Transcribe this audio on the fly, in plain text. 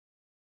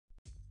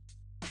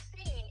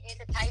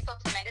a type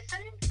of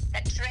medicine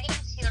that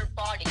trains your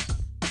body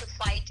to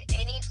fight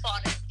any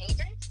foreign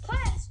agents.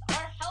 Plants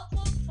are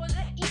helpful for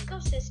the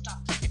ecosystem.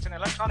 It's an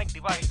electronic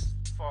device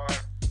for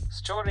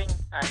storing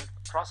and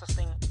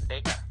processing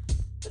data.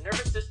 The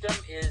nervous system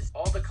is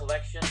all the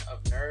collection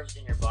of nerves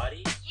in your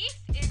body. Yeast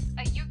is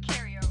a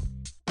eukaryote.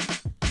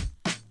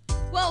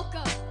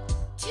 Welcome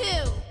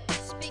to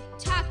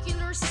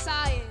Spectacular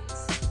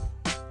Science,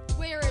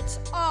 where it's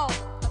all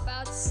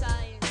about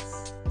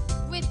science,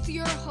 with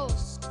your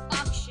host,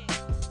 Akshay.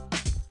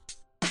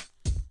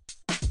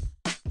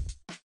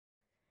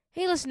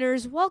 Hey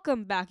listeners,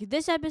 welcome back to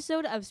this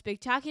episode of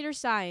Spectacular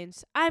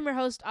Science. I'm your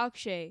host,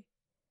 Akshay.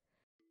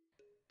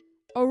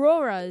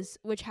 Auroras,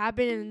 which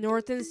happen in the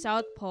North and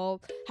South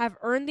Pole, have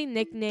earned the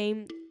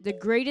nickname the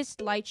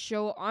greatest light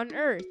show on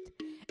Earth.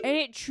 And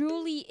it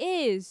truly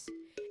is.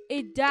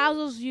 It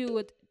dazzles you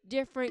with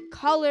different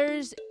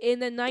colors in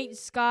the night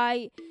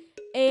sky,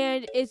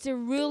 and it's a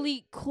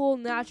really cool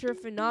natural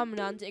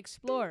phenomenon to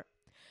explore.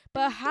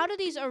 But how do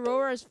these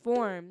auroras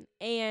form,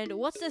 and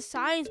what's the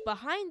science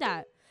behind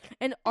that?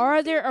 And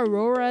are there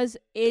auroras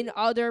in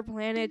other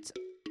planets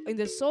in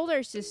the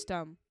solar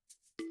system?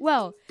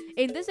 Well,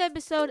 in this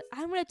episode,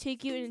 I'm going to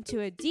take you into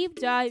a deep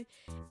dive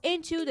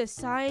into the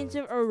science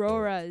of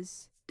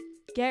auroras.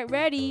 Get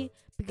ready,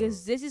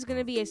 because this is going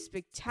to be a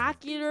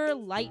spectacular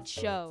light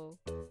show.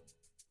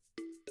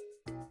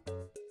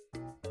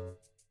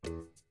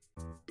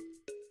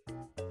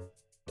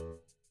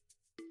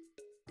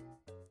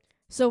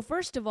 So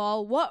first of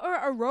all, what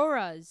are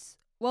auroras?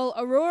 Well,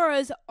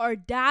 auroras are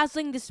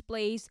dazzling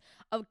displays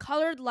of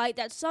colored light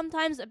that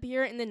sometimes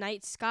appear in the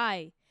night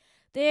sky.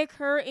 They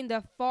occur in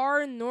the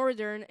far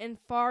northern and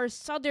far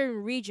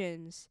southern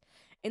regions.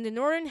 In the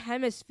northern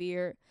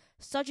hemisphere,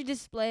 such a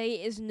display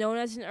is known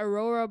as an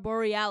aurora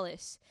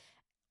borealis,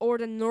 or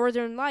the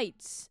northern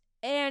lights.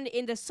 And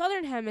in the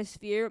southern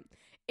hemisphere,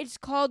 it's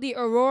called the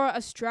aurora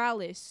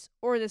australis,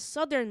 or the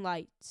southern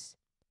lights.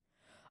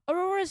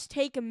 Auroras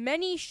take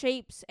many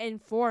shapes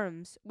and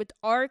forms, with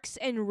arcs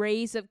and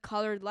rays of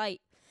colored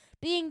light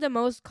being the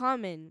most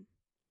common.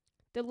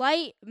 The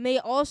light may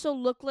also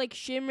look like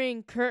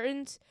shimmering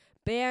curtains,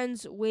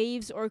 bands,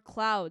 waves, or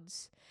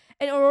clouds.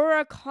 An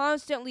aurora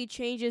constantly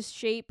changes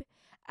shape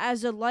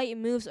as the light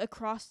moves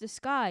across the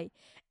sky,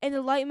 and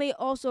the light may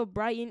also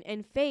brighten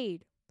and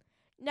fade.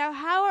 Now,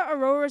 how are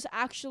auroras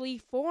actually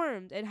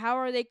formed, and how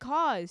are they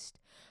caused?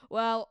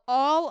 Well,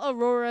 all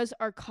auroras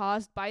are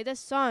caused by the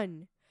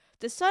sun.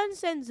 The sun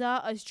sends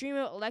out a stream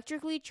of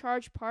electrically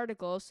charged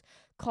particles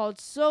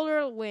called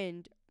solar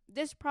wind.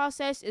 This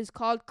process is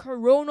called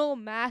coronal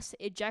mass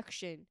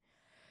ejection.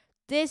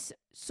 This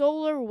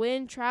solar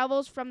wind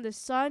travels from the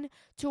sun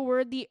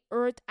toward the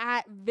earth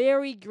at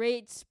very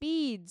great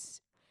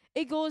speeds.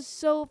 It goes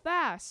so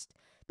fast.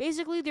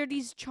 Basically, there are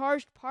these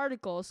charged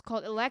particles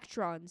called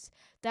electrons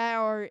that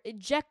are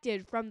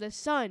ejected from the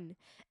sun,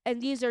 and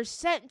these are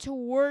sent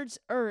towards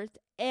Earth,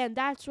 and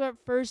that's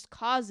what first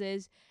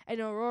causes an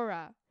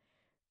aurora.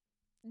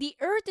 The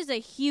Earth is a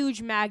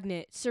huge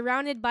magnet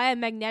surrounded by a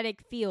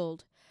magnetic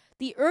field.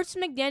 The Earth's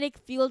magnetic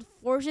field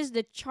forces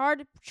the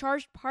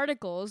charged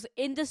particles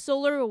in the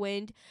solar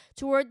wind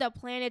toward the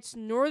planet's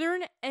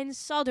northern and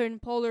southern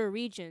polar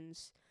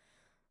regions.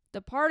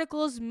 The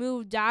particles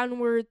move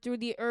downward through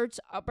the Earth's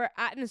upper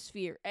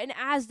atmosphere, and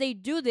as they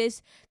do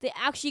this, they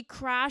actually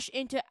crash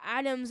into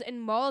atoms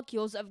and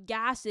molecules of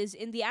gases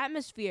in the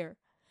atmosphere.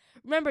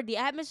 Remember, the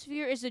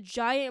atmosphere is a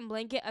giant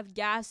blanket of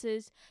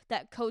gases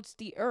that coats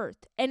the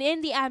Earth. And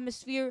in the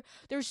atmosphere,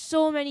 there's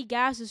so many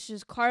gases such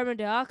as carbon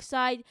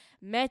dioxide,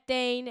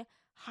 methane,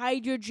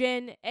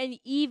 hydrogen, and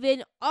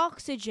even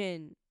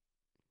oxygen.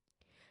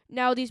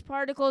 Now, these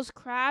particles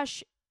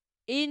crash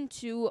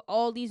into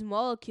all these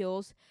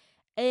molecules,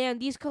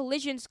 and these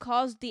collisions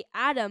cause the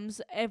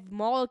atoms of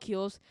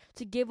molecules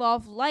to give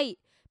off light.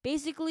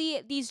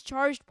 Basically, these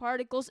charged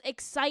particles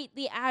excite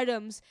the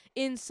atoms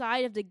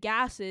inside of the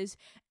gases,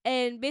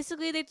 and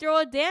basically they throw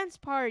a dance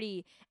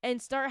party and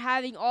start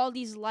having all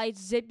these lights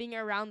zipping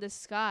around the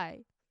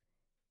sky.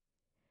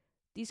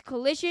 These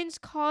collisions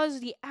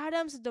cause the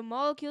atoms of the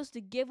molecules to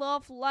give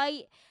off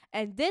light,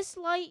 and this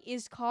light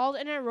is called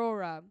an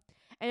aurora.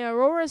 An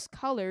aurora's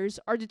colors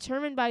are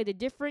determined by the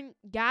different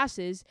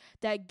gases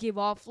that give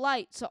off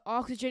light. So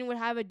oxygen would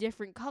have a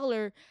different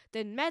color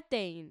than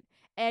methane.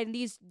 And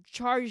these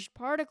charged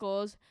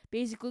particles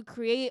basically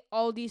create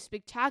all these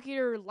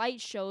spectacular light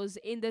shows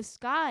in the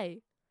sky.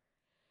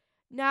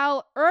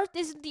 Now, Earth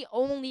isn't the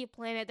only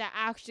planet that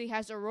actually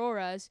has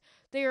auroras.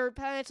 There are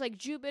planets like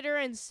Jupiter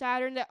and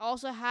Saturn that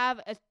also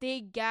have a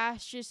thick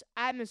gaseous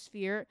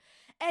atmosphere,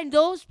 and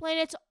those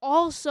planets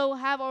also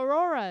have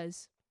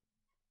auroras.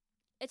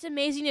 It's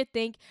amazing to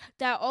think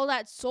that all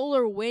that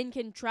solar wind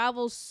can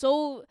travel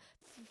so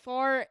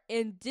far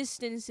in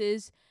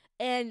distances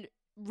and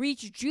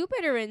reach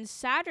Jupiter and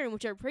Saturn,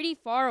 which are pretty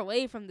far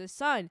away from the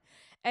sun.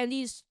 And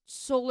these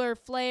solar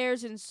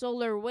flares and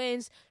solar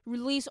winds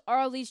release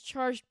all these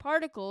charged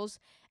particles,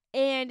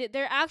 And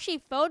there are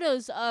actually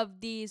photos of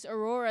these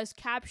auroras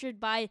captured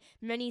by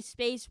many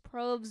space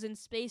probes and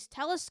space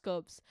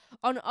telescopes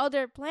on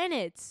other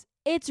planets.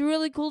 It's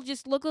really cool to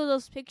just look at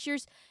those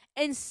pictures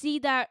and see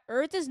that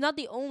Earth is not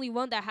the only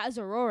one that has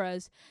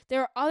auroras.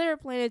 There are other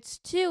planets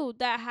too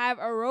that have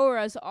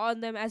auroras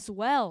on them as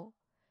well.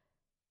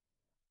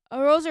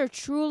 Auroras are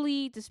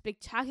truly the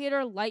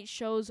spectacular light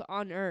shows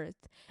on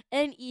Earth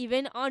and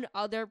even on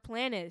other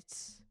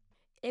planets.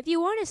 If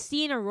you want to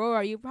see an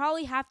aurora, you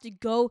probably have to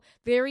go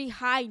very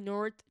high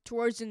north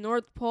towards the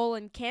North Pole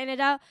in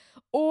Canada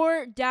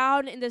or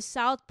down in the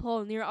South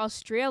Pole near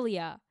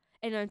Australia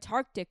and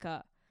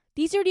Antarctica.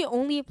 These are the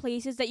only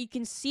places that you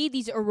can see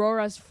these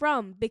auroras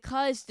from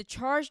because the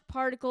charged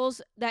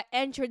particles that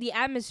enter the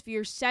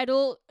atmosphere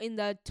settle in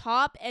the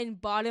top and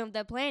bottom of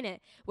the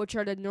planet, which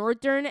are the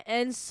northern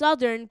and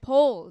southern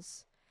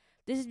poles.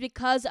 This is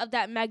because of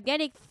that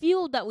magnetic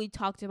field that we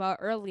talked about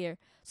earlier.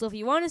 So if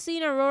you want to see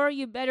an aurora,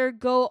 you better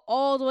go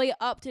all the way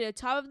up to the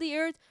top of the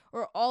Earth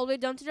or all the way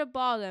down to the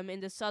bottom in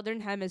the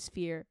southern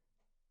hemisphere.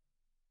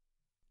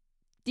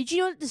 Did you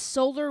know that the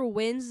solar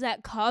winds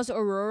that cause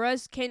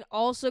auroras can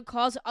also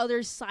cause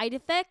other side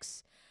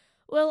effects?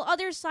 Well,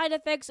 other side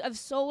effects of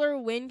solar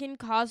wind can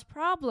cause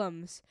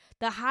problems.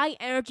 The high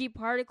energy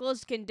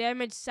particles can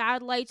damage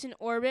satellites in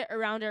orbit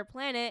around our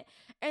planet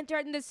and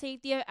threaten the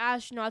safety of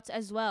astronauts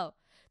as well.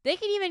 They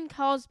can even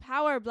cause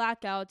power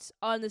blackouts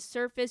on the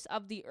surface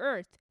of the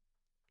Earth.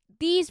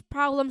 These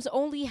problems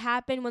only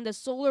happen when the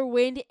solar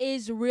wind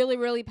is really,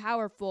 really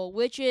powerful,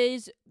 which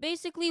is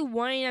basically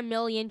 1 in a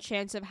million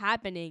chance of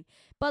happening.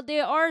 But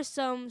there are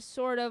some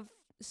sort of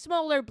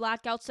smaller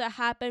blackouts that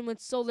happen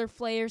with solar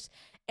flares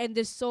and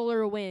the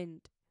solar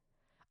wind.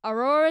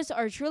 Auroras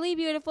are truly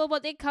beautiful,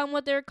 but they come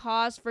with their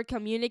costs for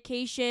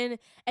communication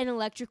and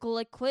electrical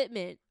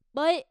equipment.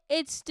 But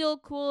it's still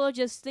cool to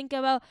just think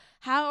about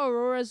how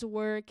auroras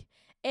work,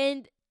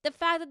 and the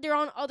fact that they're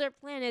on other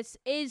planets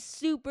is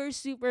super,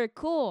 super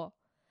cool.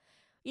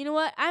 You know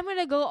what? I'm going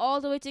to go all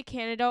the way to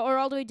Canada or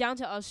all the way down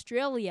to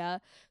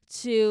Australia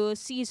to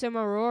see some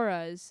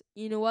auroras.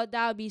 You know what?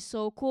 That would be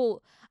so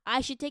cool.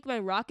 I should take my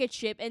rocket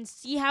ship and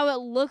see how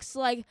it looks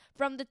like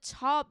from the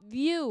top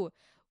view.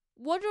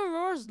 What do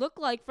auroras look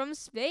like from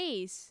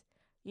space?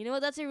 You know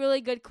what? That's a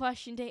really good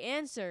question to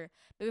answer.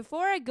 But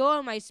before I go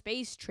on my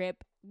space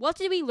trip, what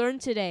did we learn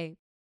today?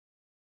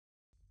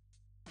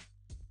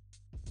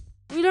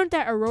 We learned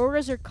that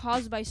auroras are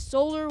caused by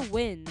solar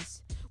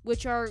winds,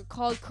 which are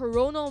called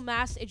coronal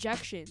mass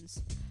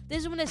ejections. This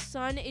is when the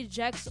sun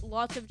ejects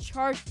lots of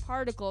charged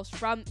particles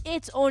from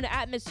its own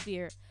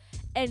atmosphere.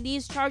 And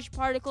these charged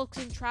particles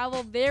can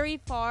travel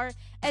very far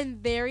and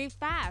very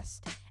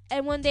fast.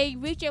 And when they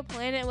reach a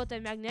planet with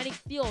a magnetic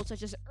field,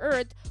 such as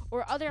Earth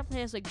or other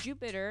planets like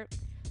Jupiter,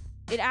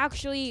 it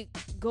actually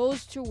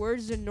goes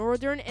towards the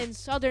northern and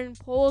southern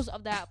poles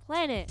of that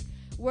planet,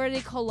 where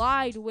they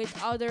collide with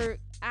other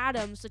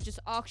atoms such as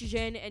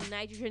oxygen and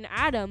nitrogen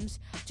atoms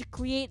to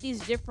create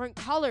these different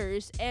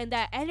colors, and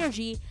that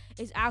energy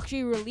is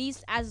actually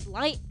released as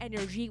light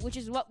energy, which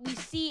is what we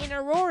see in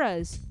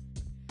auroras.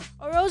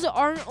 Auroras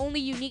aren't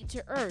only unique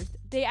to Earth,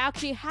 they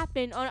actually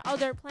happen on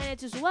other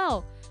planets as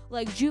well,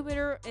 like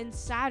Jupiter and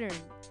Saturn.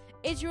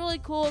 It's really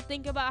cool to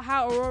think about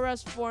how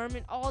auroras form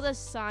and all the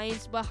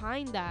science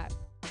behind that.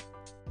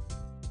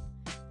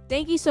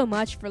 Thank you so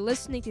much for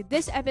listening to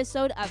this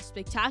episode of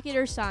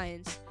Spectacular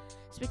Science.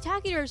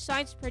 Spectacular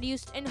Science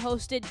produced and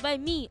hosted by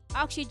me,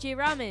 Akshay J.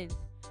 Raman.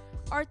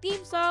 Our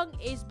theme song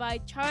is by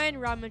Charan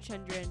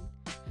Ramachandran.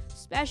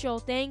 Special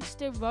thanks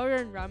to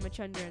Varun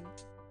Ramachandran.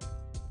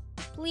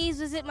 Please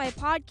visit my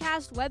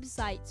podcast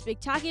website,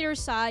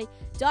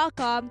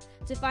 spectacularsci.com,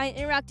 to find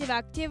interactive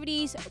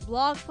activities,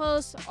 blog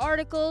posts,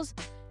 articles,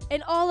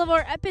 and all of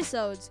our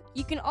episodes.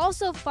 You can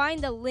also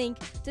find the link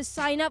to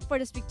sign up for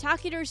the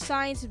Spectacular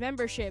Science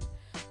membership,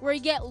 where you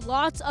get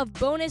lots of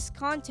bonus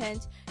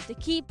content to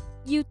keep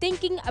you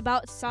thinking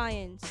about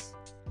science.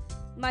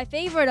 My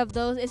favorite of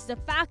those is the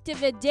fact of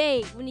the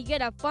day, when you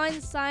get a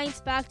fun science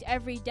fact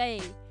every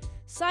day.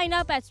 Sign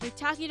up at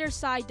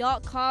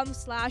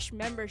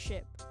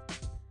spectacularsci.com/membership.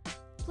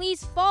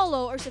 Please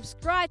follow or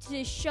subscribe to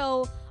this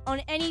show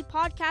on any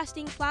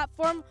podcasting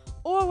platform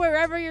or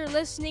wherever you're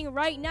listening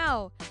right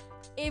now.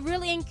 It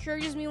really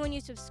encourages me when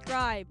you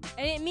subscribe,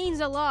 and it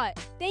means a lot.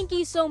 Thank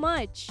you so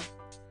much.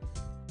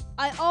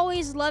 I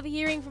always love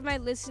hearing from my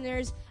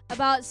listeners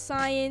about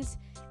science,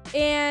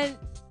 and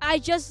I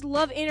just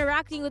love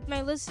interacting with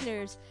my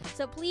listeners.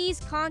 So please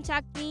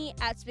contact me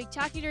at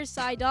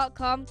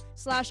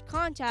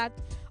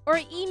spectacularsci.com/contact or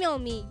email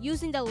me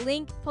using the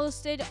link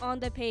posted on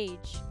the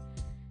page.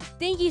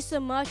 Thank you so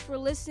much for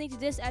listening to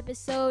this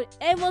episode,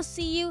 and we'll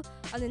see you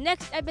on the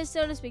next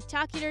episode of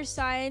Spectacular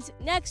Science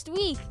next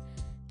week.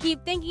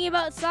 Keep thinking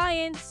about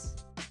science.